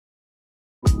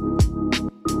Welcome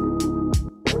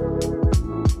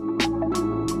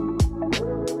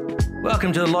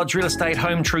to the Lodge Real Estate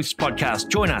Home Truths Podcast.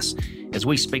 Join us as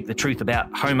we speak the truth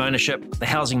about home ownership, the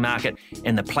housing market,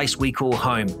 and the place we call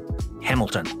home,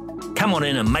 Hamilton. Come on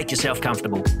in and make yourself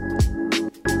comfortable.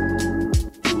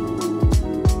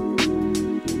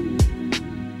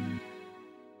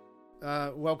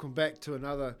 Welcome back to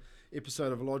another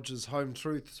episode of Lodge's Home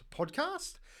Truths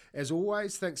Podcast. As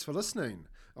always, thanks for listening.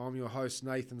 I'm your host,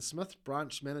 Nathan Smith,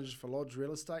 Branch Manager for Lodge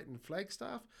Real Estate in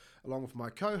Flagstaff, along with my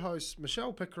co-host,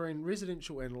 Michelle Pickering,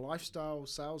 Residential and Lifestyle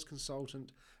Sales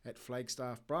Consultant at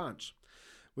Flagstaff Branch.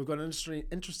 We've got an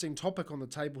interesting topic on the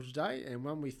table today, and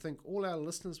one we think all our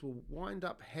listeners will wind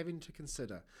up having to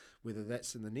consider, whether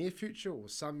that's in the near future or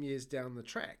some years down the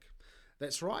track.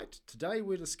 That's right, today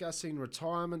we're discussing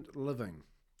retirement living.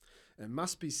 It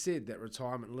must be said that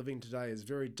retirement living today is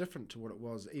very different to what it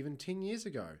was even 10 years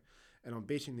ago. And I'm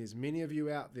betting there's many of you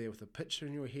out there with a picture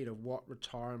in your head of what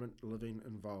retirement living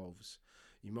involves.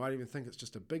 You might even think it's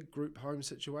just a big group home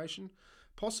situation,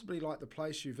 possibly like the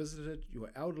place you visited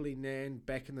your elderly nan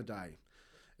back in the day.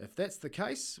 If that's the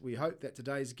case, we hope that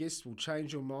today's guest will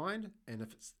change your mind, and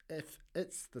if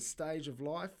it's the stage of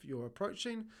life you're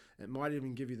approaching, it might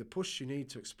even give you the push you need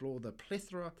to explore the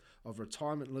plethora of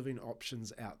retirement living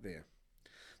options out there.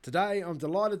 Today, I'm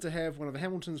delighted to have one of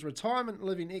Hamilton's retirement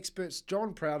living experts,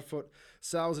 John Proudfoot,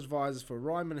 sales advisor for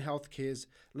Ryman Healthcare's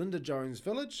Linda Jones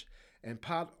Village, and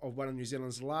part of one of New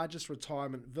Zealand's largest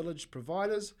retirement village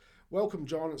providers. Welcome,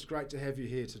 John. It's great to have you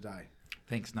here today.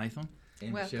 Thanks, Nathan.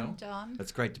 And Welcome, Michelle. John.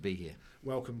 It's great to be here.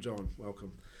 Welcome, John.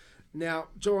 Welcome. Now,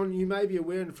 John, you may be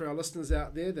aware, and for our listeners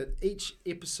out there, that each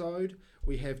episode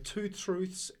we have two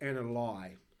truths and a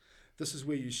lie. This is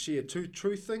where you share two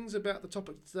true things about the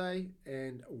topic today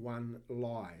and one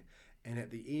lie. And at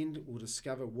the end, we'll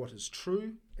discover what is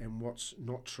true and what's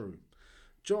not true.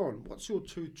 John, what's your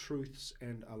two truths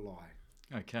and a lie?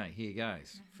 Okay, here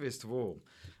goes. First of all,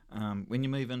 when you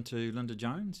move into Linda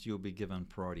Jones, you'll be given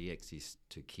priority access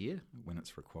to care when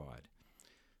it's required.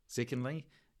 Secondly,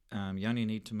 you only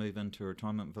need to move into a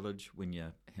retirement village when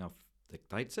your health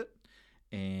dictates it.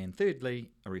 And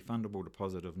thirdly, a refundable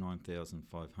deposit of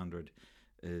 $9,500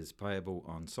 is payable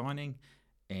on signing,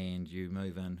 and you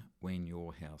move in when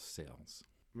your house sells.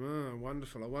 Oh,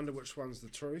 wonderful. I wonder which one's the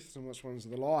truth and which one's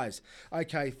the lies.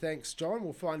 Okay, thanks, John.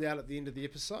 We'll find out at the end of the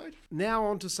episode. Now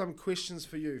on to some questions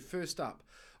for you. First up,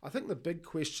 I think the big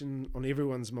question on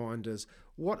everyone's mind is,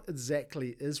 what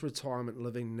exactly is retirement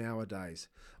living nowadays?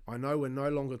 I know we're no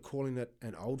longer calling it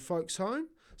an old folks home,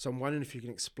 so I'm wondering if you can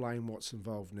explain what's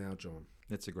involved now, John.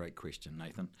 That's a great question,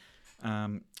 Nathan.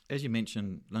 As you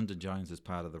mentioned, Linda Jones is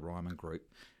part of the Ryman Group,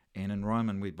 and in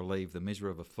Ryman we believe the measure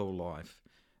of a full life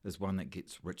is one that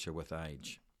gets richer with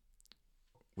age.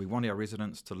 We want our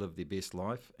residents to live their best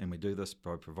life, and we do this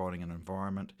by providing an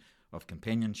environment of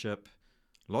companionship,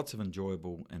 lots of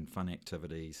enjoyable and fun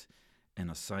activities, in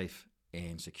a safe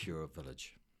and secure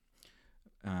village.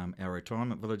 Our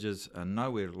retirement villages are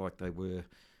nowhere like they were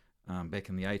back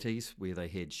in the 80s, where they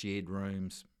had shared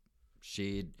rooms,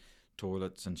 shared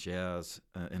toilets and showers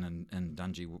in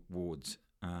dungy wards.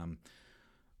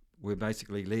 We're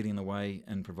basically leading the way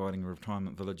in providing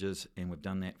retirement villages, and we've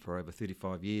done that for over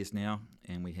 35 years now,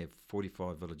 and we have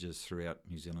 45 villages throughout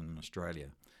New Zealand and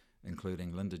Australia,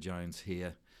 including Linda Jones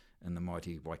here in the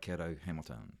mighty Waikato,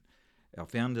 Hamilton. Our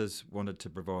founders wanted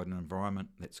to provide an environment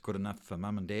that's good enough for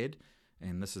mum and dad,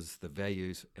 and this is the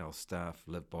values our staff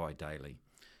live by daily.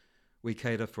 We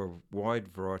cater for a wide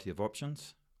variety of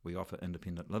options. We offer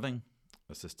independent living,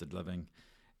 assisted living,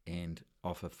 and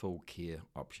offer full care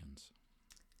options.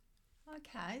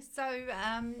 Okay, so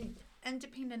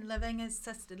independent living,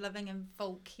 assisted living and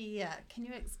full care. Can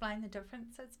you explain the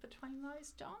differences between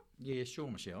those, John? Yeah,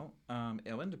 sure, Michelle.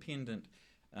 Our independent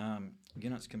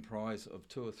units comprise of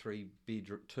two or three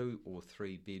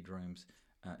bedrooms,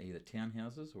 either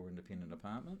townhouses or independent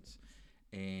apartments,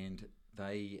 and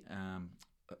they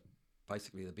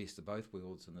basically the best of both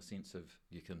worlds in the sense of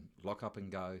you can lock up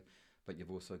and go, but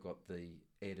you've also got the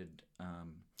added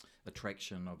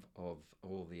attraction of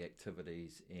all the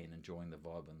activities and enjoying the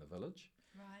vibe in the village.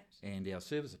 Right. And our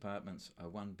service apartments are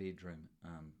one bedroom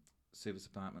service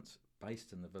apartments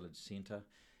based in the village centre,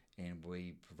 and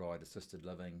we provide assisted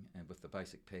living, and with the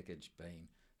basic package being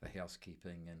the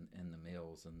housekeeping and the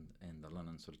meals and the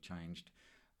linen sort of changed.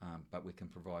 But we can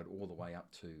provide all the way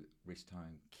up to rest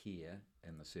home care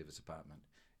in the service apartment,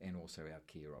 and also our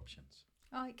care options.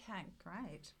 Okay,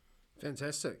 great.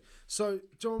 Fantastic. So,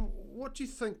 John, what do you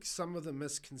think some of the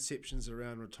misconceptions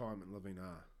around retirement living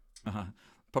are?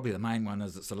 Probably the main one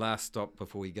is it's the last stop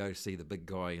before we go see the big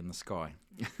guy in the sky.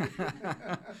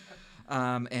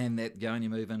 And that you only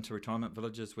move into retirement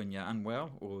villages when you're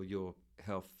unwell or your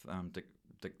health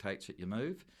dictates that you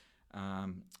move.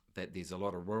 That there's a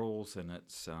lot of rules and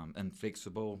it's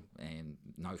inflexible and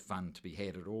no fun to be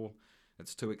had at all.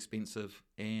 It's too expensive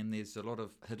and there's a lot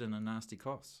of hidden and nasty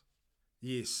costs.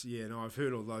 Yes, yeah, no, I've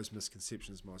heard all those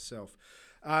misconceptions myself.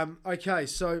 Okay,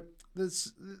 so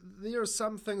there are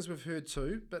some things we've heard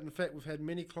too, but in fact we've had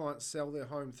many clients sell their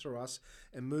home through us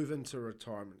and move into a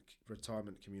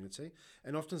retirement community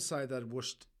and often say they'd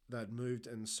wished they'd moved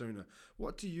in sooner.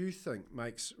 What do you think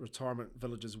makes retirement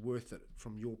villages worth it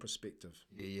from your perspective?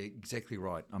 Yeah, you're exactly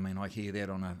right. I mean, I hear that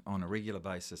on a regular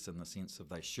basis in the sense of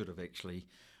they should have actually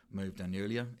moved in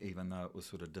earlier, even though it was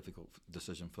sort of a difficult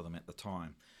decision for them at the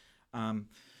time.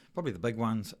 Probably the big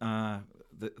ones are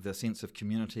the sense of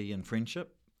community and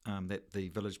friendship that the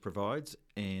village provides,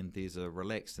 and there's a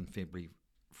relaxed and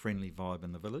friendly vibe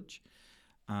in the village.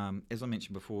 As I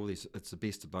mentioned before, it's the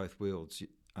best of both worlds.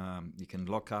 You can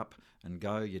lock up and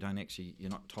go. You're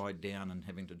not tied down and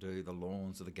having to do the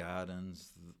lawns or the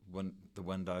gardens, the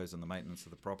windows and the maintenance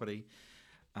of the property.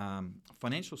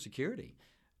 Financial security.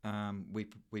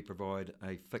 We provide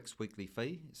a fixed weekly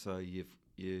fee, so you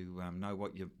know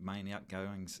what your main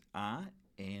outgoings are,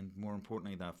 and more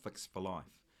importantly, they're fixed for life.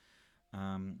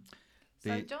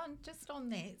 So, John, just on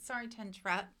that, sorry to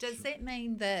interrupt, does that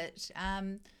mean that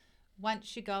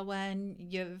once you go in,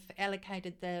 you've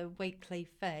allocated the weekly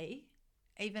fee,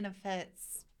 even if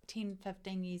it's 10,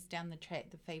 15 years down the track,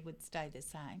 the fee would stay the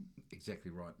same? Exactly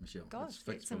right, Michelle. Gosh,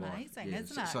 that's amazing, yeah.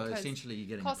 isn't it? So essentially you're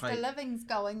getting cost of living's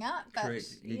going up, but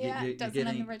correct. it doesn't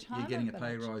in the retirement You're getting a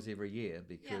pay village. rise every year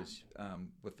because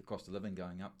with the cost of living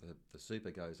going up, the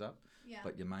super goes up,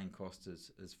 but your main cost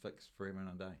is fixed forever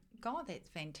and a day. God, that's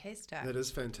fantastic. That is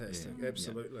fantastic. Yeah.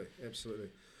 Absolutely.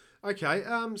 Okay,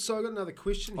 so I've got another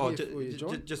question here for you,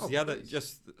 John.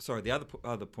 The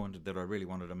other point that I really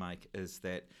wanted to make is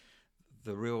that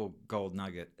the real gold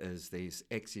nugget is there's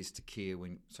access to care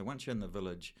so once you're in the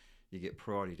village, you get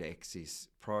priority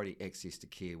access to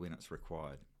care when it's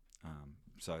required.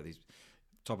 So there's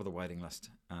top of the waiting list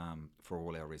for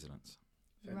all our residents.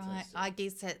 Fantastic. Right, I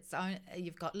guess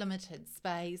you've got limited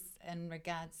space in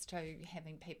regards to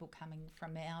having people coming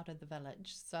from out of the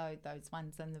village, so those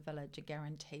ones in the village are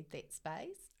guaranteed that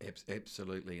space?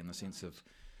 Absolutely, in the sense of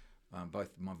both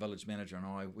my village manager and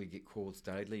I, we get calls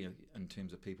daily in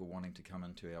terms of people wanting to come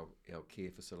into our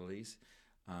care facilities.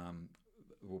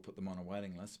 We'll put them on a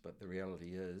waiting list, but the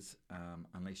reality is,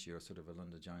 unless you're a sort of a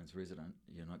Linda Jones resident,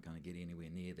 you're not going to get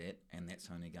anywhere near that, and that's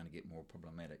only going to get more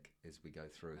problematic as we go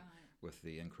through with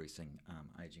the increasing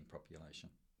ageing population.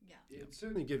 Yeah, it'd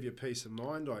certainly give you peace of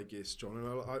mind, I guess, John.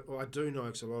 And I do know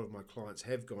because a lot of my clients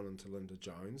have gone into Linda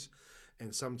Jones,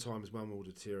 and sometimes one will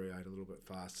deteriorate a little bit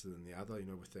faster than the other,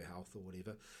 with their health or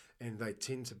whatever. And they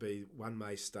tend to be, one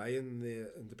may stay in their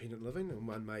independent living and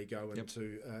one may go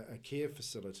into a care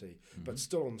facility, but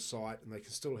still on site, and they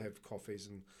can still have coffees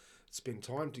and spend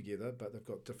time together, but they've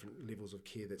got different levels of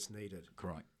care that's needed.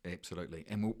 Correct, absolutely.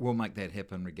 And we'll make that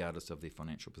happen regardless of their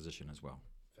financial position as well.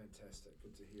 Fantastic,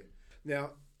 good to hear.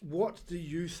 Now, what do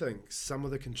you think some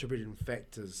of the contributing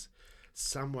factors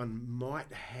someone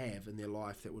might have in their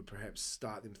life that would perhaps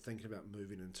start them thinking about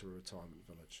moving into a retirement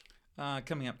village?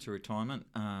 Coming up to retirement,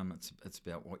 it's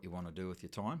about what you want to do with your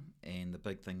time, and the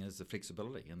big thing is the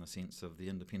flexibility in the sense of the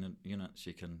independent units.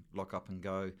 You can lock up and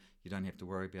go. You don't have to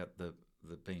worry about the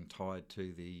being tied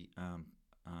to the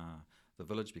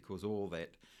village, because all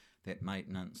that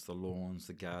maintenance, the lawns,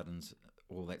 the gardens,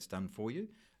 all that's done for you.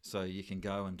 So you can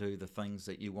go and do the things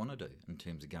that you want to do in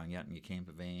terms of going out in your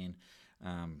camper van,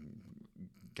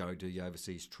 go do your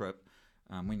overseas trip.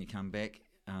 When you come back,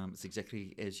 it's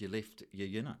exactly as you left your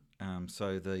unit.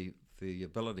 So the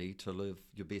ability to live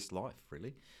your best life,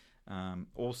 really.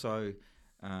 Also,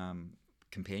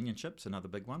 companionship's another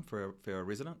big one for our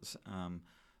residents.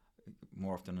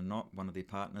 More often than not, one of their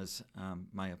partners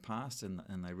may have passed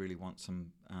and they really want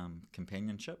some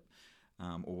companionship,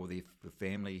 or the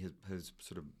family has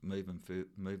sort of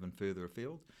moving further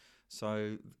afield.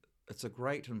 So it's a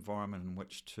great environment in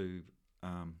which to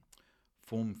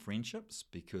form friendships,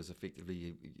 because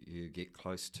effectively you get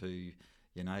close to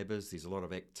your neighbours. There's a lot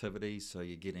of activities, so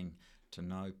you're getting to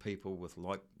know people with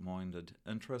like-minded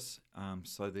interests.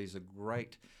 So there's a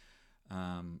great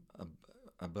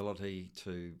ability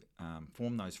to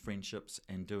form those friendships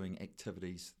and doing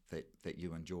activities that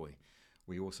you enjoy.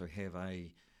 We also have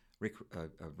a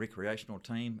recreational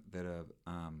team that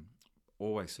are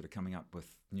always sort of coming up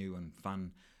with new and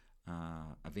fun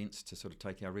events to sort of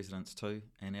take our residents to,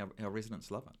 and our residents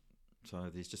love it. So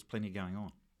there's just plenty going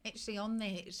on. Actually, on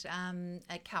that,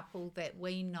 a couple that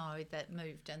we know that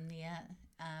moved in there,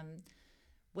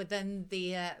 within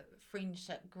their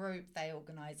friendship group, they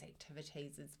organise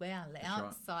activities as well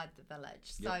outside the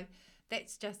village. Yep. So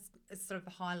that's just sort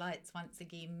of highlights once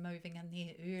again moving in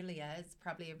there earlier is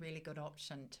probably a really good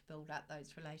option to build up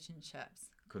those relationships.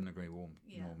 Couldn't agree more,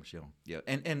 Michelle. Yeah,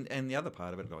 and the other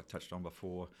part of it that I touched on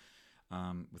before,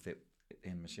 with that,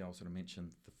 and Michelle sort of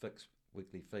mentioned the fixed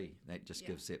weekly fee. That just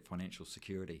gives that financial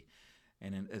security,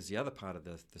 and as the other part of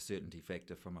the certainty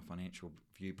factor from a financial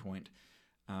viewpoint,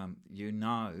 when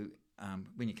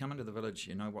you come into the village,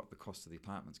 you know what the cost of the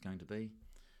apartment's going to be.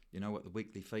 You know what the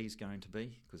weekly fee's going to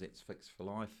be, because that's fixed for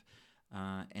life.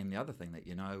 And the other thing that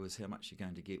you know is how much you're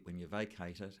going to get when you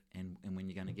vacate it and when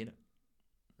you're going to get it.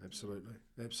 Absolutely.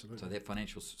 So that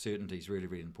financial certainty is really,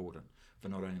 really important for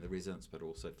not only the residents but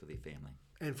also for their family.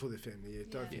 And for their family,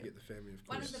 Don't forget the family, of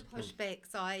course. One of the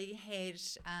pushbacks I had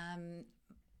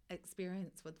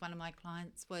experience with one of my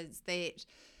clients was that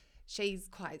she's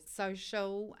quite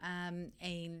social and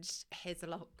has a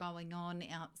lot going on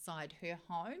outside her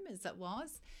home as it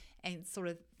was, and sort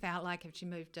of felt like if she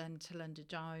moved into Linda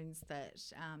Jones that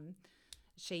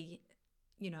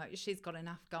she's got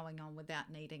enough going on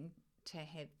without needing to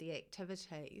have the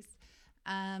activities,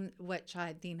 which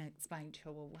I then explained to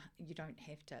her, well, you don't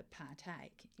have to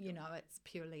partake, it's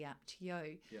purely up to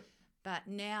you. Yep. But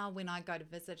now when I go to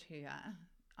visit her,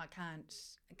 I can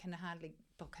hardly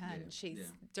book in.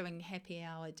 She's doing happy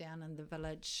hour down in the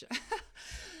village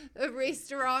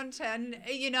restaurant, and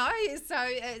so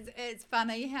it's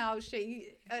funny how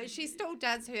she still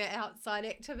does her outside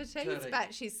activities,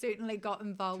 but she's certainly got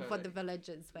involved with the village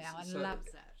as well and loves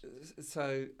it.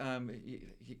 So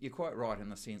you're quite right in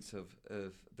the sense of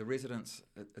the residents.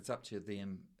 It's up to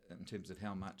them in terms of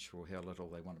how much or how little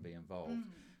they want to be involved.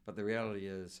 But the reality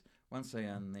is, once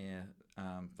they're in there,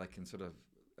 they can sort of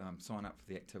sign up for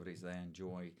the activities they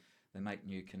enjoy. They make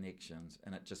new connections,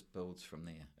 and it just builds from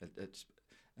there.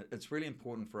 It's really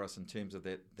important for us in terms of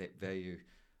that value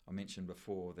I mentioned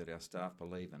before that our staff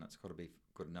believe in. It's got to be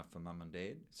good enough for mum and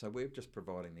dad. So we're just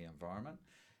providing the environment,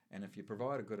 and if you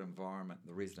provide a good environment,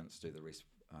 the residents do the rest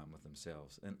with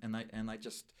themselves, and they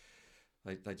just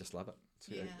love it.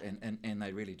 So, and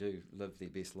they really do live their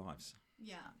best lives.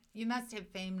 Yeah, you must have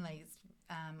families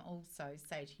also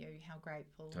say to you how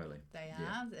grateful they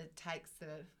are. It takes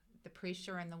the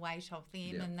pressure and the weight off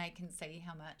them, and they can see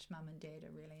how much mum and dad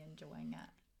are really enjoying it.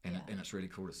 And it's really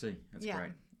cool to see. It's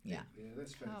great. Yeah,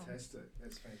 that's fantastic.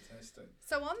 That's fantastic.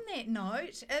 So on that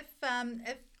note,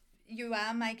 if you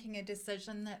are making a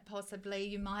decision that possibly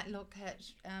you might look at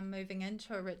moving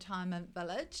into a retirement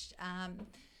village,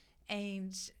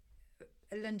 and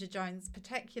Linda Jones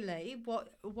particularly, what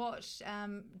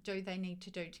do they need to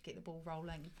do to get the ball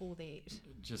rolling for that?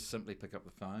 Just simply pick up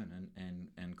the phone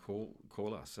and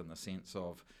call us, in the sense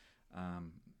of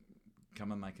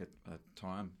come and make a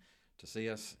time to see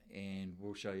us, and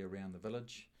we'll show you around the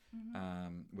village.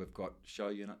 We've got show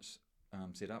units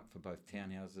set up for both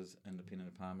townhouses, independent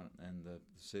apartment, and the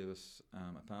service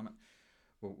apartment.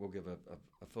 We'll give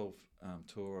a full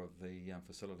tour of the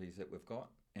facilities that we've got.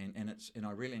 And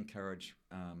I really encourage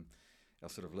our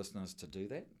sort of listeners to do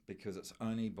that, because it's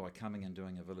only by coming and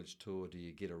doing a village tour do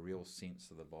you get a real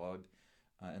sense of the vibe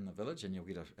in the village, and you'll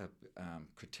get a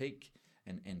critique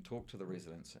and talk to the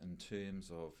residents in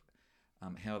terms of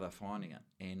how they're finding it.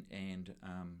 And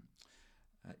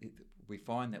we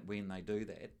find that when they do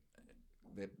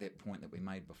that point that we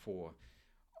made before,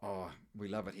 we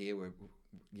love it here.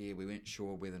 We weren't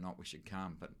sure whether or not we should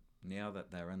come, but now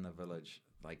that they're in the village,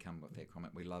 they come with their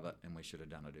comment, we love it and we should have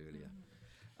done it earlier.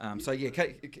 So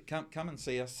come and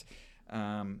see us.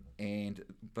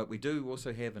 But we do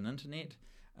also have an internet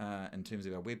in terms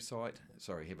of our website.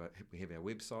 We have our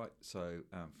website, so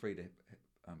free to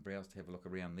browse to have a look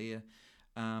around there.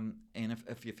 And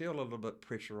if you feel a little bit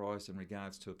pressurised in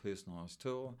regards to a personalised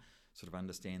tour, sort of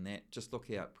understand that, just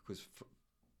look out, because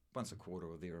once a quarter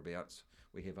or thereabouts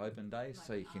we have open days,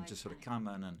 so you can just sort of come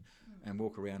in and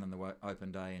walk around in the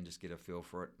open day and just get a feel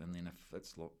for it. And then if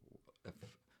it's what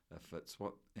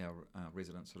our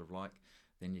residents sort of like,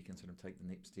 then you can sort of take the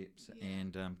next steps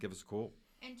and give us a call.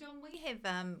 And John, we have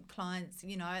clients,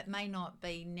 it may not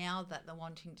be now that they're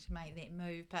wanting to make that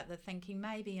move, but they're thinking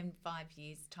maybe in 5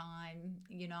 years' time,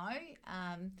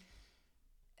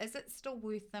 is it still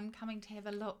worth them coming to have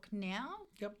a look now?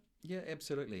 Yep. Yeah,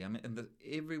 absolutely. I mean,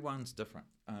 everyone's different.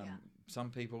 Some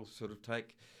people sort of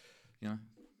take,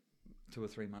 2 or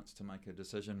 3 months to make a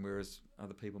decision, whereas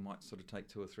other people might sort of take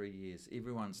 2 or 3 years.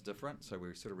 Everyone's different, so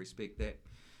we sort of respect that.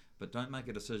 But don't make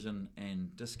a decision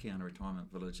and discount a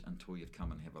retirement village until you've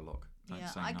come and have a look. Don't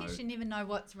say I no. guess you never know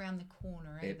what's around the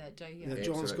corner either, do you? Now,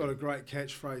 John's got a great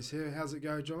catchphrase here. How's it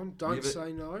go, John? Don't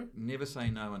say no. Never say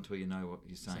no until you know what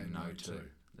you're saying no to.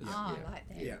 I like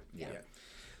that. Yeah.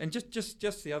 And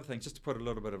just the other thing, just to put a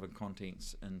little bit of a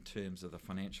contents in terms of the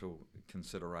financial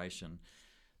consideration,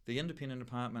 the independent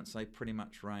apartments, they pretty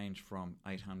much range from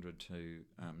 $800 to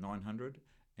 $900,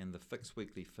 and the fixed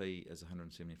weekly fee is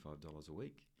 $175 a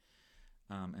week.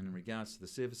 And in regards to the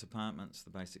service apartments,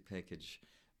 the basic package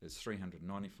is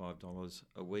 $395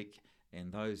 a week,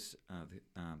 and those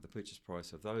the purchase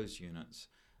price of those units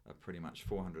are pretty much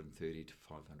 $430 to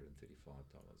 $535.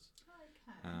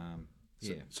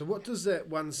 So what does that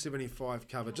 175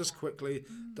 cover? Just quickly,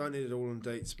 don't need it all in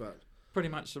deets, but pretty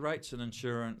much the rates and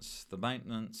insurance, the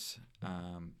maintenance,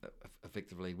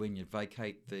 effectively when you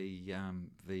vacate the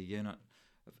unit,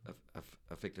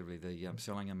 effectively the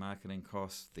selling and marketing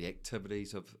costs, the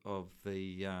activities of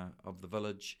the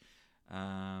village,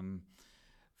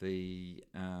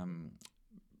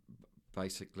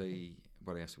 basically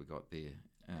what else we got there?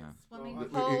 Swimming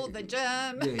pool, the gym,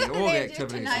 all the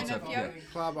activities.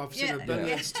 Club, I've seen a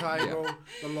billiards table,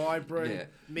 the library,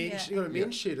 men's. You got a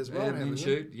men's shed as well, haven't men's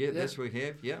you? shed, that's we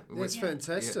have. That's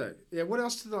fantastic. Yeah. What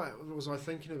else was I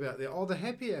thinking about there? Oh, the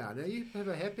happy hour. Now you have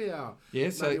a happy hour. Yeah,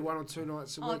 maybe 1 or 2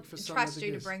 nights a week for some of the trust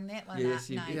you guests. to bring that one up,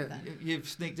 Nathan. You've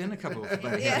sneaked in a couple of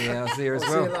happy hours there as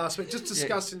well. Last week, just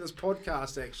discussing this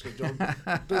podcast actually, John.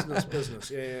 business.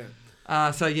 Yeah.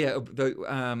 Our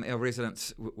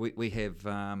residents, we have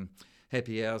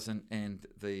happy hours, and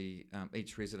the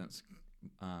each residence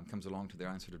comes along to their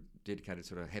own sort of dedicated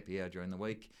sort of happy hour during the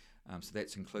week. So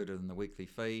that's included in the weekly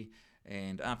fee.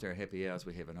 And after our happy hours,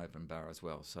 we have an open bar as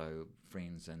well. So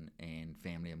friends and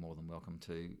family are more than welcome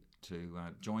to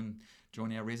join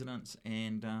our residents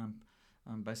and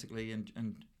basically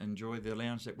enjoy the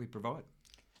lounge that we provide.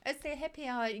 Is there happy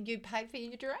hour you pay for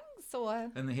your drinks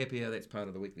or? And the happy hour, that's part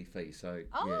of the weekly fee. So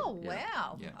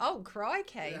wow! Yeah. Oh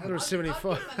crikey!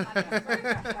 175.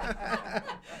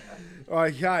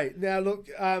 Okay, now look.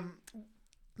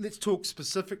 Let's talk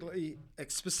specifically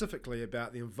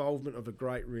about the involvement of a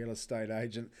great real estate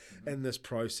agent in this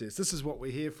process. This is what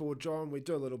we're here for, John. We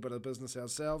do a little bit of business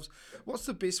ourselves. What's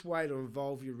the best way to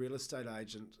involve your real estate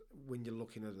agent when you're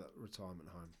looking at a retirement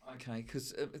home? Okay,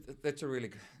 because that's a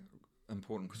really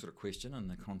important sort of question in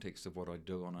the context of what I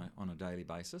do on a daily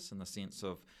basis, in the sense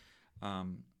of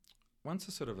once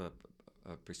a sort of a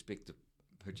prospective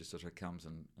purchaser comes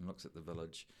and looks at the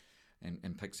village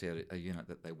and picks out a unit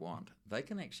that they want, they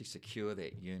can actually secure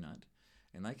that unit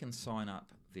and they can sign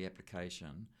up the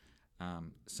application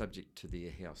subject to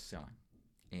their house selling.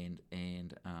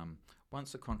 And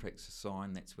once the contract's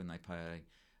signed, that's when they pay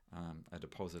a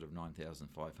deposit of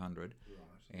 $9,500,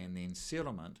 and then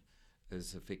settlement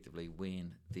is effectively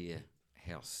when their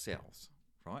house sells,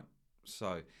 right?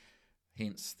 So,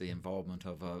 hence the involvement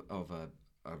of a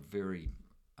very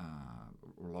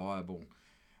reliable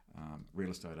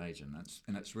real estate agent.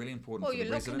 And it's really important for the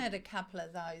resident. Well, you're looking at a couple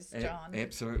of those, John.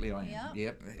 Absolutely, I am.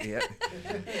 Yep.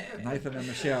 Nathan and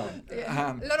Michelle.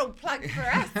 Little plug for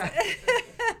us.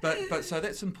 But so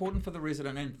that's important for the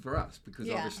resident and for us, because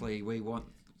obviously we want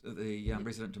the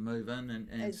resident to move in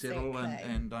and settle,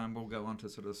 and we'll go on to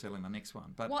sort of selling the next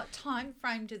one. But what time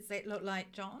frame does that look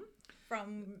like, John?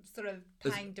 From sort of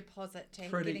paying deposit to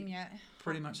getting your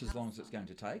pretty much as long as it's going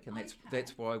to take, and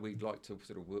that's why we'd like to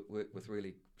sort of work with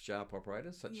really sharp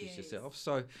operators such as yourself.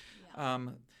 So,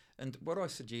 and what I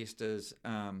suggest is,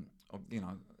 I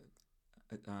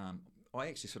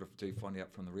actually sort of do find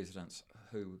out from the residents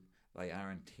who they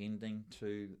are intending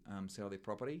to sell their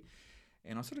property.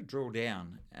 And I sort of drill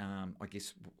down, I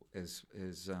guess, as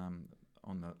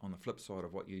on the flip side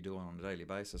of what you do on a daily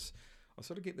basis, I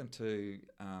sort of get them to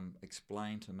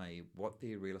explain to me what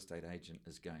their real estate agent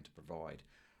is going to provide,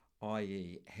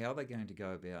 i.e. how they're going to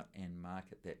go about and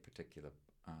market that particular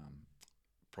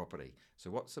property. So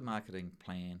what's the marketing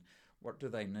plan? What do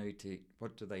they need to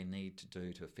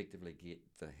do to effectively get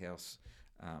the house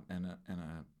in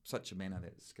such a manner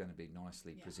that's going to be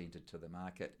nicely presented to the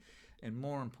market? And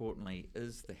more importantly,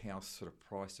 is the house sort of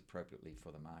priced appropriately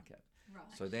for the market? Right.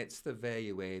 So that's the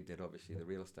value add that obviously the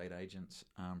real estate agents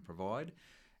provide,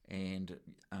 and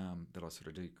that I sort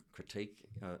of do critique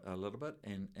a little bit.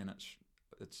 And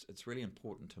it's really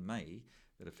important to me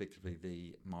that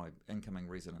effectively my incoming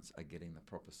residents are getting the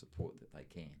proper support that they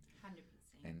can.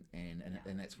 100%.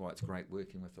 And that's why it's great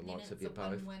working with the likes of you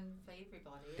both. It's a win-win for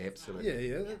everybody. Absolutely.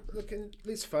 Yeah. Look, and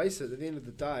let's face it. At the end of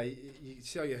the day, you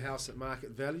sell your house at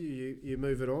market value. You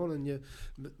move it on, and you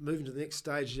move into the next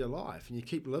stage of your life, and you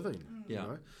keep living. Yeah. You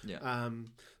know? Yeah.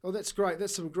 Well, that's great.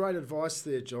 That's some great advice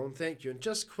there, John. Thank you. And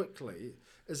just quickly,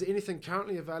 is there anything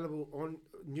currently available on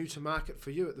new to market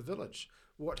for you at the village?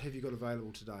 What have you got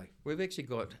available today? We've actually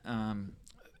got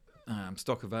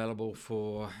stock available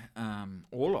for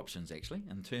all options, actually,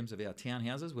 in terms of our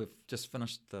townhouses. We've just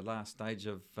finished the last stage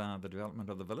of the development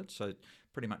of the village, so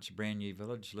pretty much a brand new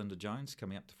village, Linda Jones,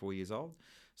 coming up to 4 years old.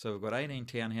 So we've got 18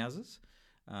 townhouses,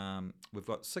 we've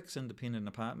got 6 independent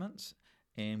apartments,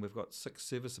 and we've got 6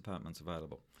 service apartments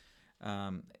available.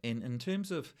 And in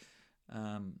terms of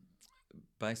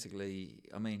basically,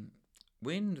 I mean,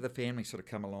 when the family sort of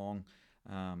come along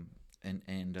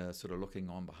and sort of looking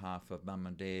on behalf of mum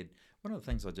and dad, one of the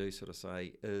things I do sort of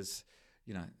say is,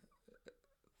 you know,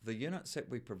 the units that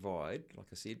we provide, like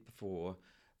I said before,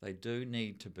 they do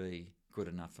need to be good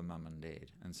enough for mum and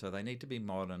dad. And so they need to be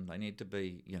modern, they need to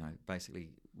be, you know, basically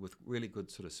with really good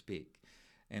sort of spec.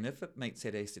 And if it meets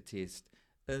that acid test,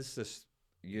 is this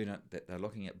unit that they're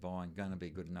looking at buying going to be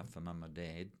good enough for mum and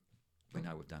dad? We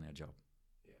know we've done our job.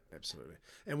 Absolutely.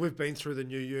 And we've been through the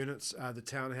new units, the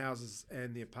townhouses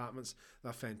and the apartments.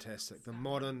 They're fantastic. They're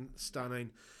modern, stunning.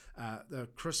 They're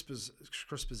crisp as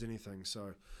anything.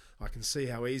 So I can see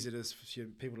how easy it is for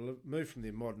people to move from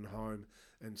their modern home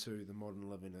into the modern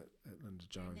living at Linda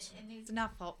Jones. And there's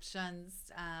enough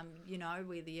options, you know,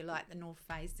 whether you like the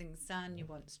north-facing sun, you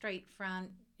want street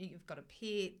front, you've got a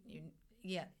pet,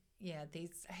 Yeah,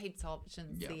 there's heaps of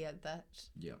options there that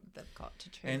they've got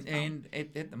to choose from. And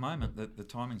at the moment, the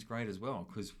timing's great as well,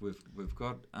 because we've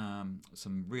got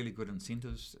some really good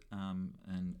incentives and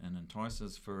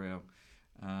entices for our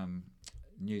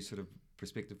new sort of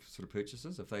prospective sort of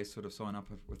purchasers. If they sort of sign up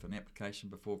with an application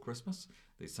before Christmas,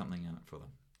 there's something in it for them.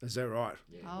 Is that right?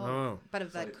 Yeah. Oh, bit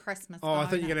of a Christmas I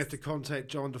think you're going to bonus. have to contact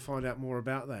John to find out more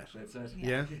about that. That's it.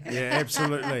 Yeah,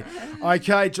 absolutely.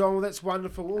 Okay, John, well, that's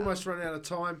wonderful. We're almost run out of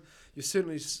time. You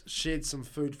certainly shared some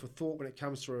food for thought when it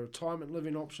comes to retirement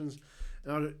living options.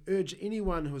 And I'd urge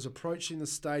anyone who is approaching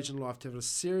this stage in life to have a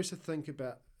serious think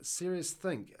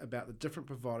about the different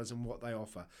providers and what they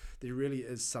offer. There really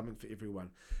is something for everyone.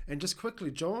 And just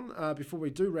quickly, John, before we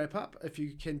do wrap up, if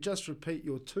you can just repeat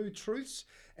your 2 truths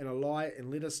and a lie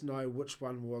and let us know which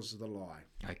one was the lie.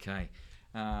 Okay.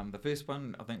 The first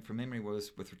one, I think from memory,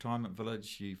 was with Retirement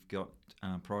Village, you've got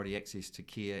priority access to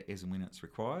care as and when it's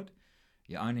required.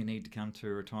 You only need to come to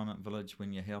a retirement village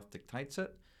when your health dictates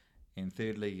it. And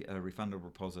thirdly, a refundable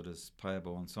deposit is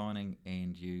payable on signing,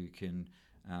 and you can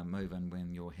move in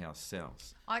when your house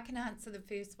sells. I can answer the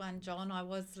first one, John. I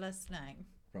was listening.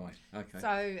 Right, okay.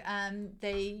 So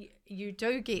you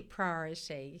do get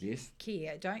priority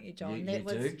care, don't you, John? That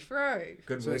was true.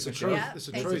 Good So work, it's a Michelle. truth. Yeah, It's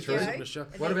a thank truth, you. isn't it, Michelle?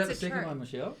 What about the That's a second truth. one,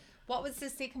 Michelle? What was the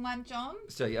second one, John?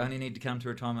 So you only need to come to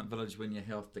a retirement village when your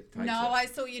health dictates No, it. I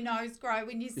saw your nose grow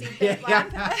when you said that one.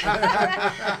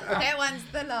 That one's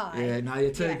the lie. Yeah, no,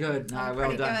 you're too good. No, I'm well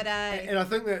pretty done. good, eh? And I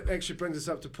think that actually brings us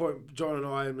up to a point John and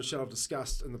I and Michelle have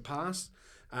discussed in the past.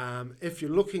 If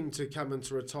you're looking to come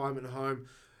into a retirement home,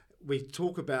 we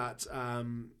talk about,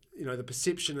 the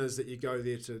perception is that you go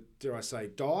there to, dare I say,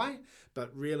 die,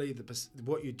 but really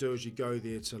what you do is you go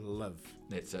there to live.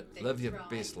 That's it. That's Live your right.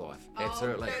 best life. Oh,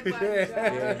 Absolutely. good one,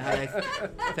 Yeah,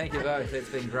 John. no, thank you both. That's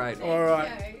been great. All right.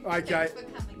 Thank you. Okay. Thanks for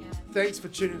coming in. Thanks for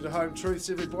tuning to Home Truths,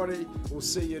 everybody. We'll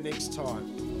see you next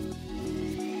time.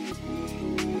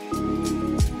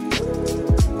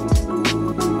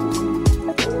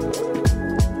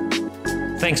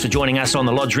 Thanks for joining us on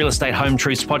the Lodge Real Estate Home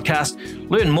Truths podcast.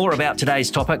 Learn more about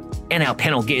today's topic and our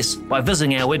panel guests by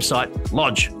visiting our website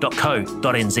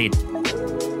lodge.co.nz.